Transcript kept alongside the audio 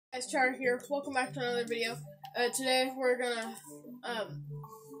Guys, Char here. Welcome back to another video. Today we're gonna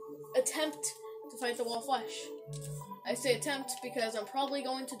attempt to fight the wall flesh. I say attempt because I'm probably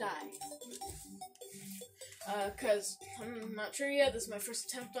going to die. Cause I'm not sure yet. This is my first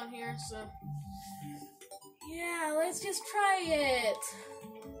attempt on here, so yeah, let's just try it.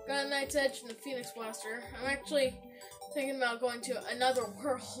 Got a Knight's Edge and a Phoenix Blaster. I'm actually thinking about going to another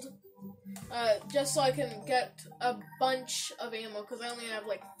world. Just so I can get a bunch of ammo, because I only have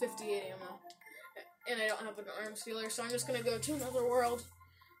like 58 ammo, and I don't have an arms dealer, so I'm just gonna go to another world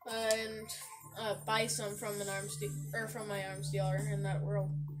and buy some from an from my arms dealer in that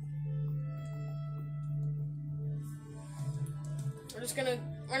world.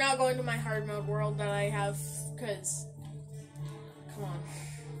 We're not going to my hard mode world that I have, because come on,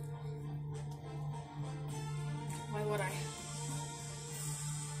 why would I?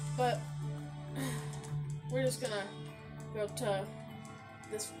 But we're just gonna go to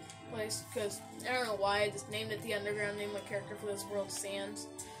this place because I don't know why I just named it the Underground, named my character for this world Sands.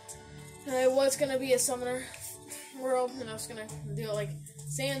 And I was gonna be a summoner world, and I was gonna do it like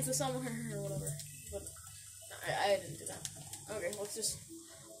Sands the Summoner or whatever. But I didn't do that. Okay, let's just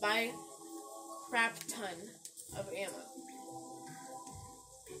buy a crap ton of ammo.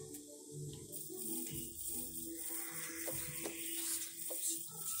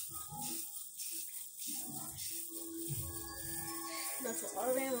 That's a lot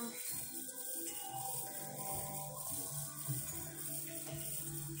of ammo.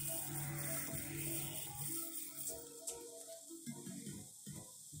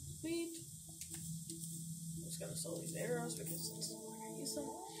 Sweet. I'm just gonna sell these arrows because it's not gonna use them.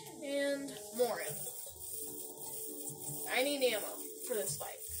 And more ammo. I need ammo for this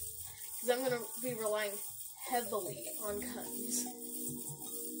fight, because I'm gonna be relying heavily on guns.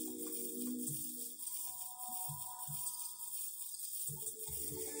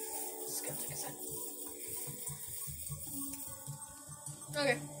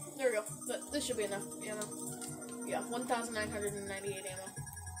 Okay, there we go. But this should be enough ammo. Yeah, 1,998 ammo.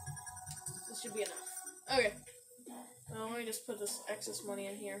 This should be enough. Okay. Let me just put this excess money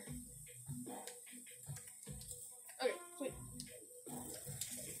in here. Okay, sweet.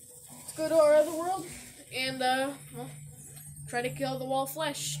 Let's go to our other world and, well, try to kill the wall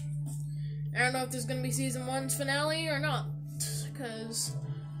flesh. I don't know if there's gonna be Season 1's finale or not, because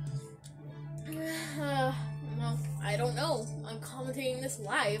well, I don't know. I'm commentating this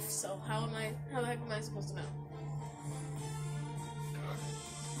live, so how the heck am I supposed to know?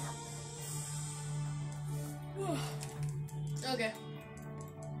 Okay.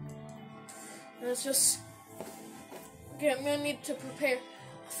 Let's just... Okay, I'm gonna need to prepare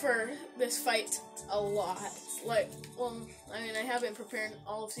for this fight a lot. Like, well, I mean, I have been preparing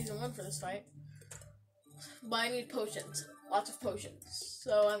all of Season 1 for this fight. But I need potions. Lots of potions.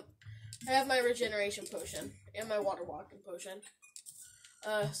 So, I have my regeneration potion and my water walking potion.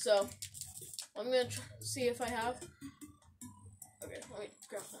 So I'm gonna see if I have. Okay, let me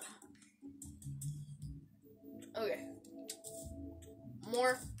grab that. Okay,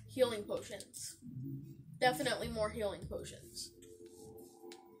 more healing potions. Definitely more healing potions.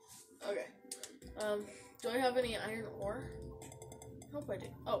 Okay. Do I have any iron ore? I hope I do.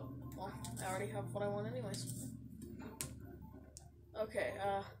 Oh, well, I already have what I want anyways. Okay,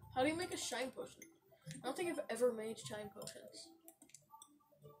 how do you make a shine potion? I don't think I've ever made shine potions.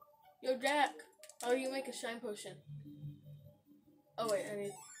 Yo, Jack, how do you make a shine potion? Oh wait, I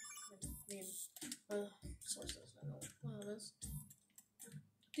need sources. I don't know what it is.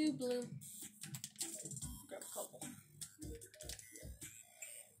 Do bloom. Grab a couple.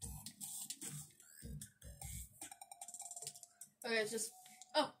 Okay, it's just.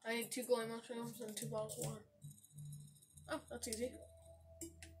 Oh, I need 2 glowing mushrooms and 2 bottles of water. Oh, that's easy.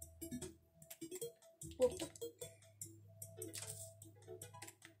 Whoop, whoop.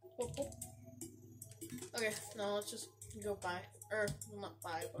 Whoop, whoop. Okay, now let's just go buy, or well, not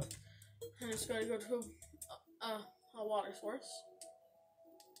buy, but I just gotta go to a water source.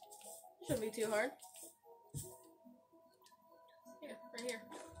 Shouldn't be too hard. Yeah, right here.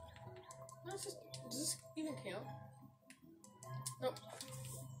 No, it's just, does this even count? Nope.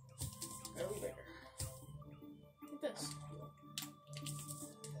 Gotta be bigger. Like this.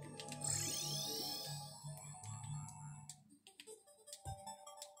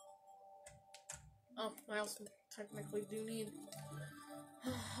 Oh, I also technically do need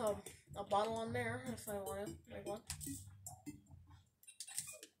a bottle on there if I want to make one.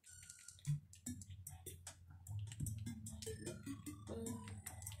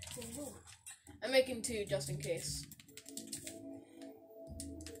 I'm making 2 just in case.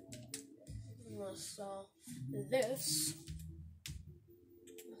 So this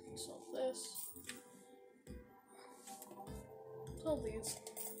this. All these.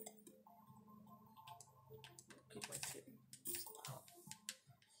 Keep my feet.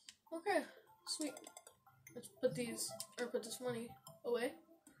 Okay, sweet. Let's put these, or put this money away.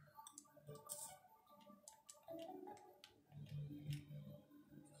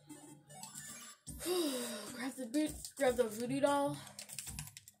 Grab the voodoo doll.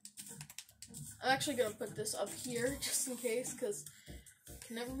 I'm actually gonna put this up here just in case, because it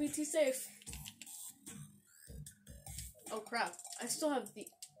can never be too safe. Oh crap! I still have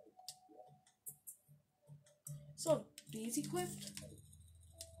these equipped.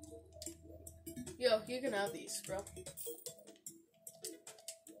 Yo, you can have these, bro.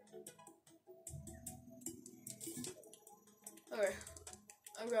 Okay,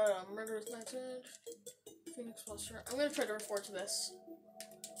 I've got a murderous message. Phoenix Monster. I'm gonna try to reforge this.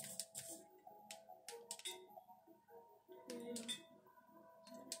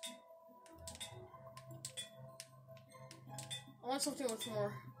 I want something with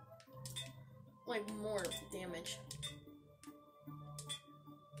more damage.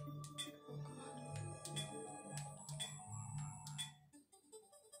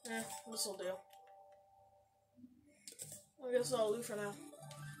 This'll do. I guess I'll do for now.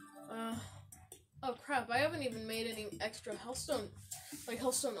 Oh crap, I haven't even made any extra Hellstone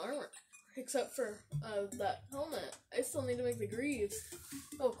armor. Except for, that helmet. I still need to make the greaves.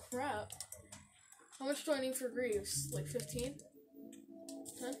 Oh crap. How much do I need for greaves? Like 15?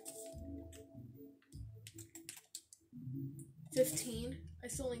 10? 15? I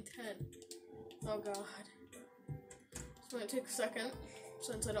still need 10. Oh god. It's gonna take a second,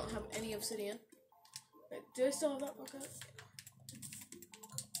 since I don't have any obsidian. Wait, do I still have that bucket?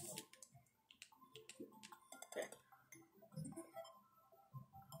 Okay.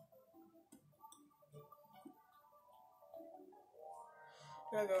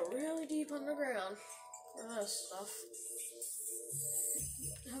 Gotta go really deep underground for this stuff.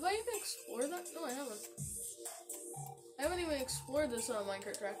 Have I even explored that? No, I haven't. I haven't even explored this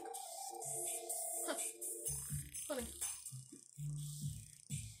Minecraft track. Huh. Funny.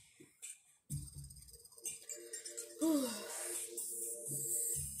 Whew.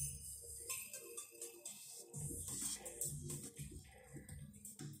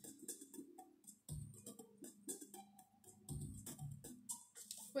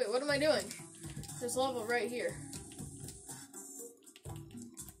 Wait, what am I doing? There's lava right here.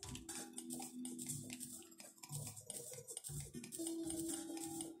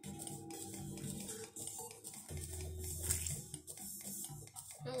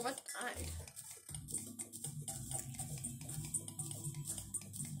 Oh, what?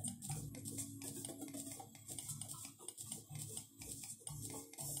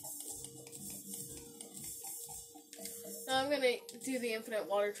 Now I'm gonna do the infinite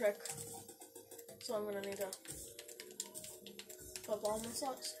water trick. So I'm gonna need to put all my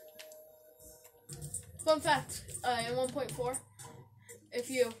slots. Fun fact, in 1.4, if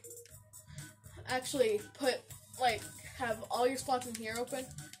you actually have all your spots in here open,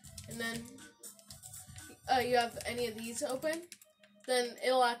 and then you have any of these open, then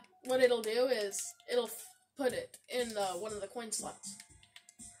what it'll do is it'll put it in one of the coin slots.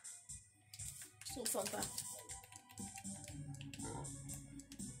 Just a little fun fact.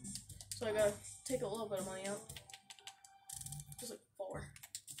 So I gotta take a little bit of money out. Just like 4.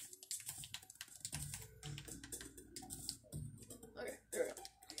 Okay, there we go.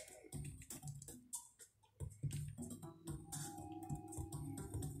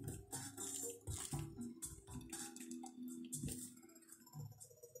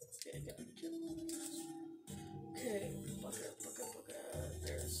 Okay, bucket.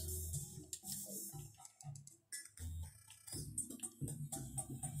 There's.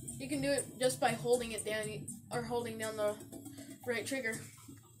 You can do it just by holding it down, or holding down the right trigger.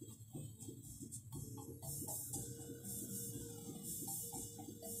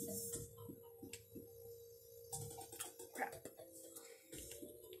 Crap.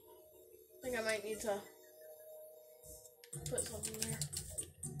 I think I might need to put something there.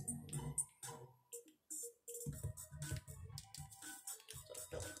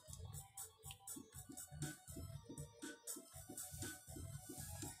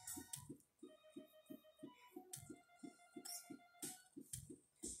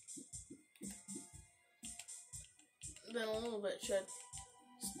 Then a little bit should.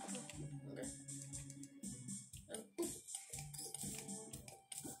 Okay.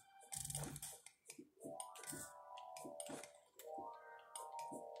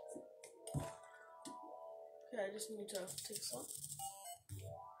 Okay, I just need to take a slot.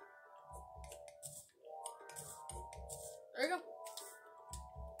 There we go.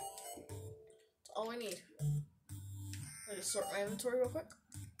 That's all I need. Let me just sort my inventory real quick.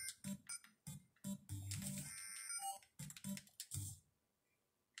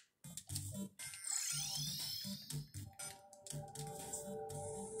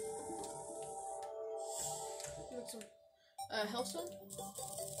 Get some healthstone.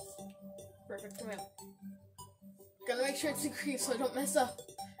 Perfect. Come out. Gotta make sure it's increased so I don't mess up.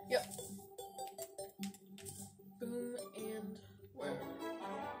 Yep. Boom and where?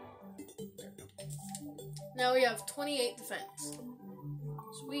 There we go. Now we have 28 defense.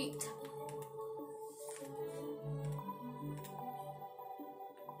 Sweet.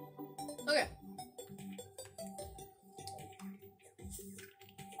 Okay.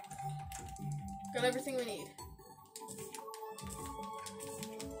 Got everything we need.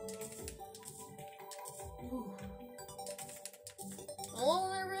 Ooh. I'm a little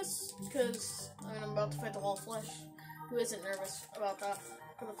nervous because I'm about to fight the wall of flesh. Who isn't nervous about that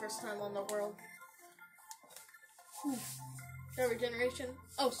for the first time on the world? Got regeneration.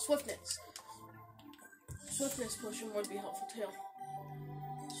 Oh, swiftness. Swiftness potion would be helpful too.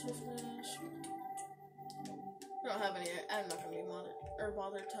 Swiftness. I don't have any. I'm not gonna be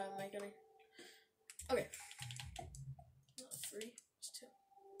bothered to make any. Okay. Not 3. It's 2.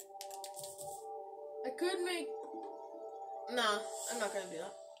 I could make. Nah, I'm not gonna do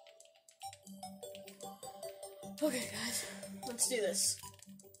that. Okay, guys, let's do this.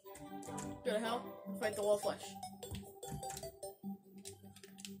 Go to hell. Fight the wall of flesh.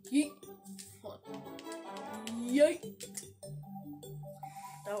 Yeet. Hold on. Yeet.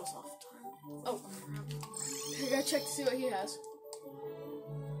 That was off time. Oh crap! I gotta check to see what he has.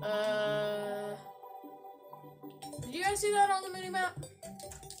 Did you guys see that on the mini map?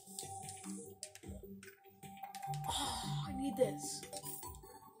 Oh, I need this.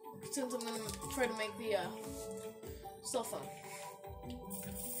 Since I'm gonna try to make the cell phone.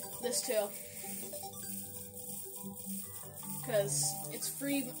 This too. Cause it's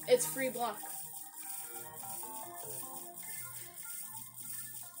free block.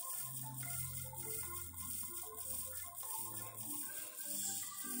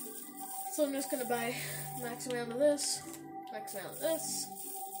 So I'm just gonna buy max amount of this, max amount of this.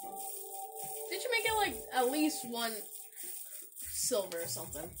 They should make it like at least 1 silver or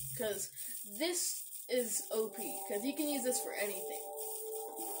something, because this is OP, because you can use this for anything.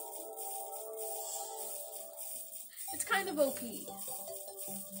 It's kind of OP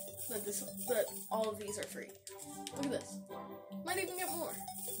that all of these are free. Look at this. Might even get more.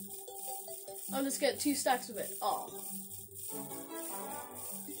 I'll just get 2 stacks of it. Oh.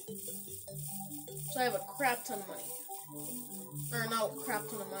 So I have a crap ton of money. Or not a crap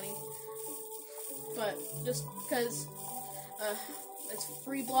ton of money. But just because it's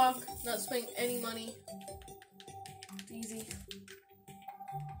free block, not spending any money. It's easy.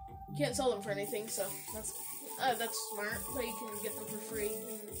 You can't sell them for anything, so that's smart. But you can get them for free,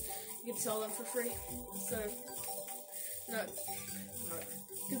 and you can sell them for free. So, not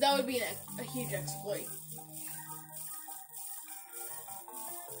because that would be a huge exploit.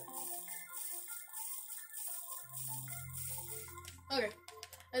 Okay,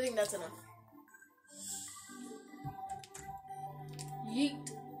 I think that's enough. Yeet.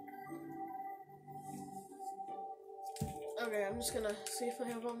 Okay, I'm just gonna see if I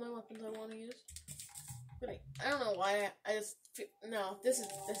have all my weapons I want to use. But I don't know why I just feel, no, this is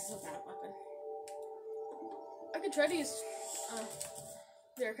a bad weapon. I could try to use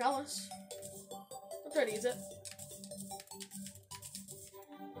the Arcalis. I'll try to use it.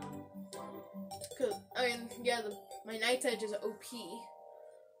 Cause I mean, yeah, my Knight's Edge is OP,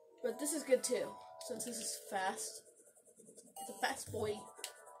 but this is good too since this is fast. It's a fast boy.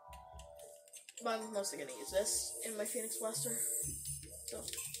 But I'm mostly gonna use this in my Phoenix Blaster. So.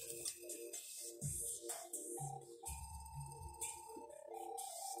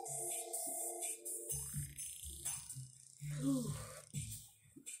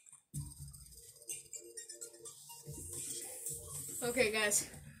 Okay, guys.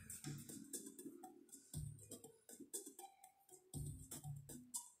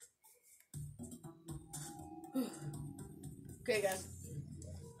 Okay, guys.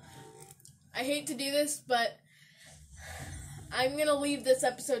 I hate to do this, but I'm gonna leave this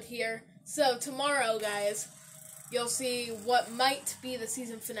episode here. So tomorrow, guys, you'll see what might be the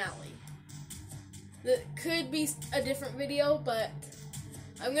season finale. That could be a different video, but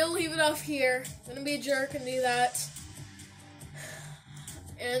I'm gonna leave it off here. I'm gonna be a jerk and do that.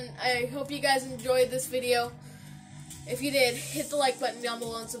 And I hope you guys enjoyed this video. If you did, hit the like button down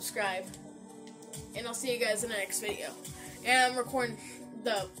below and subscribe. And I'll see you guys in the next video. And I'm recording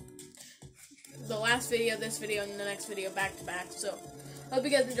the last video, this video, and the next video back to back. So Hope you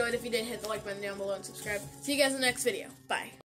guys enjoyed. If you did, hit the like button down below and subscribe. See you guys in the next video. Bye.